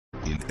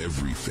In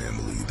every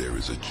family, there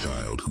is a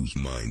child whose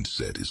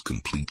mindset is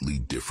completely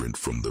different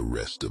from the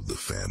rest of the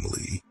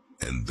family.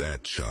 And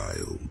that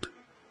child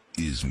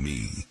is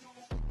me.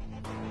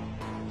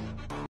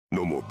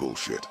 No more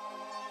bullshit.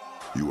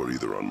 You are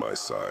either on my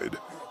side,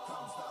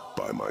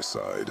 by my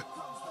side,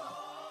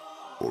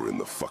 or in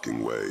the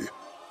fucking way.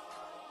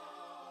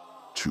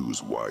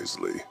 Choose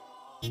wisely.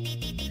 I'ma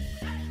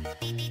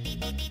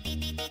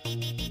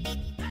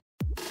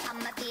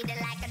beat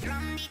it like a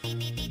drum.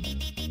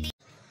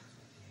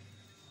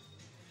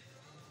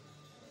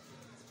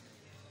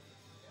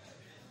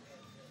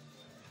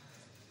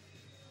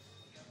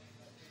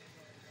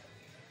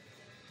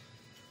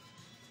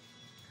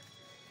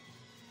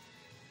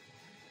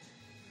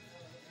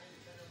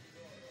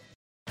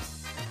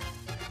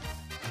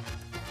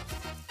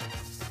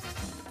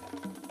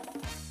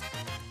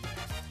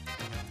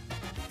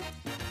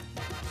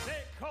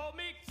 They call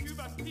me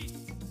Cuba Pete.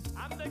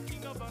 I'm the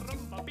king of the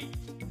rumba beat.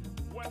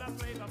 When I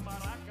play the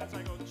maracas,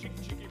 I go chick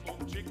chicky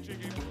boom, chick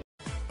chicky boom.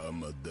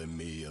 Amor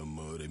mia,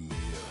 amore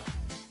mia.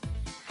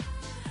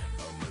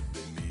 Amor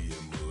mia,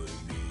 amore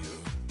mia.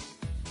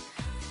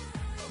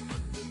 Amor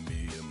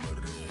mia,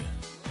 amore.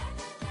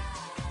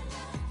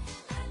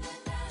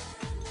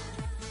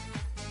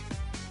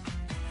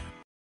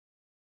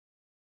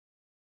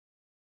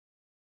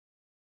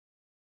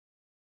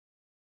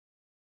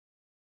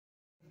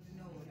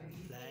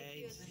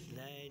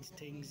 Lads,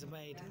 things are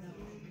made.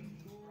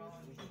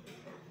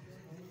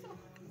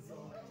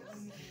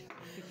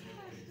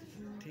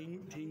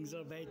 Things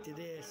are made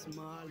today.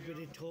 Small bit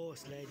of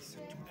toast, lads,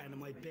 and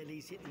my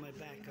belly's hitting my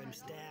back. I'm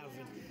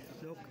starving.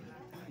 Look,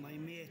 my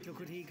mate, look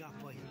what he got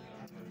by.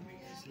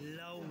 It's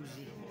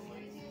lousy.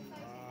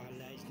 Oh,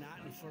 lads,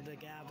 nothing for the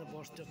garden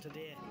buster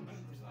today.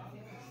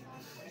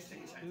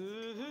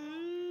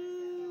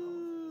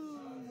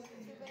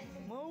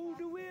 Mow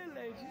the way,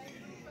 lads.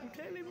 You're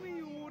telling me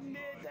you wouldn't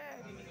eat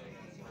that?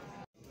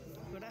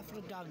 But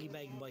after the doggy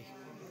bag boy.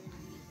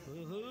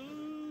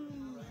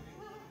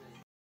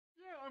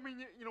 Yeah, I mean,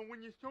 you know,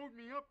 when you showed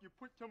me up, you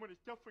put some of the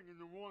stuffing in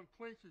the wrong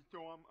places, so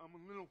I'm a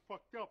little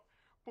fucked up.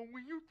 But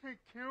will you take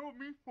care of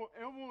me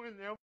forever and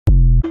ever?